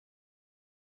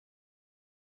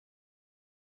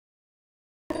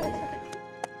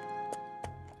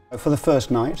For the first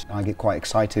night, I get quite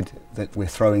excited that we're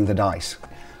throwing the dice.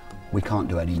 We can't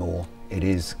do any more. It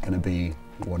is going to be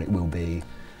what it will be.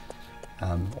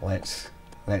 Let's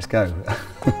go.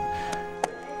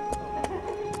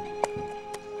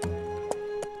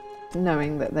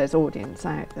 Knowing that there's audience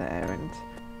out there and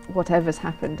whatever's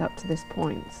happened up to this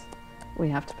point, we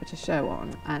have to put a show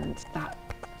on, and that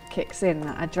kicks in,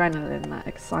 that adrenaline, that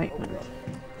excitement.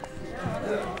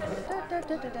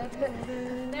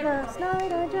 Last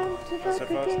night I dreamt of a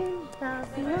dream.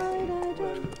 Last night I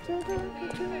dreamt of a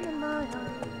dream in my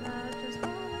heart. I just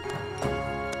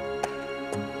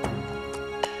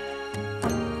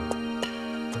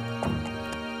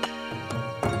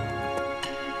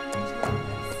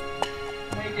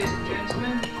Ladies and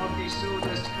gentlemen of the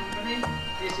Sawdust Company,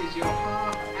 this is your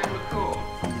harp and record.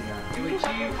 In which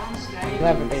you on stage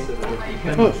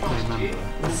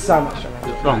There's so much of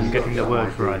it. Wrong getting the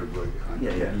words right.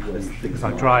 Yeah. Because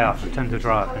I dry up, I tend to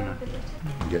dry up.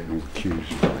 Getting all the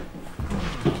cues right.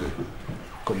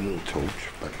 Got a little torch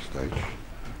backstage.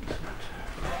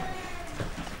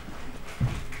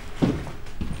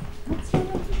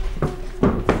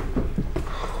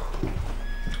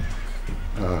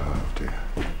 Oh dear.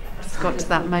 It's got to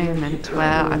that moment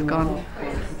where I've gone,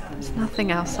 there's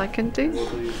nothing else I can do.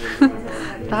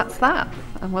 That's that,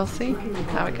 and we'll see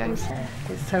how it goes.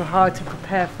 It's so hard to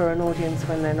prepare for an audience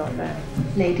when they're not there.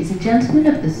 Ladies and gentlemen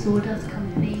of the Sawdust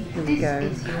Company, Here we this go.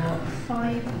 is your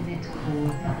 5-minute call.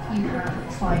 You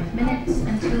have 5 minutes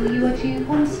until you are due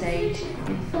on stage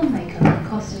in full makeup and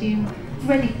costume,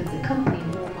 ready for the company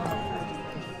warm-up.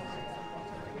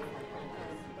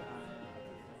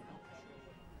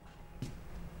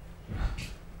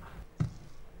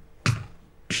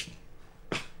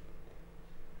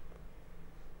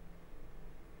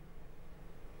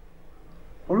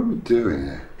 What are we doing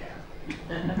here?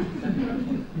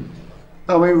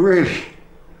 I mean, really,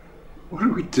 what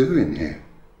are we doing here?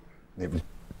 It was a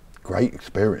great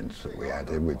experience that we had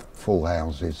here with full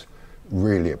houses,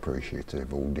 really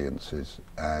appreciative audiences,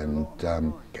 and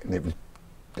it was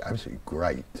absolutely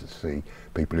great to see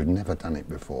people who'd never done it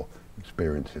before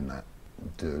experiencing that.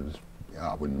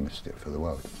 I wouldn't have missed it for the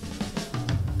world.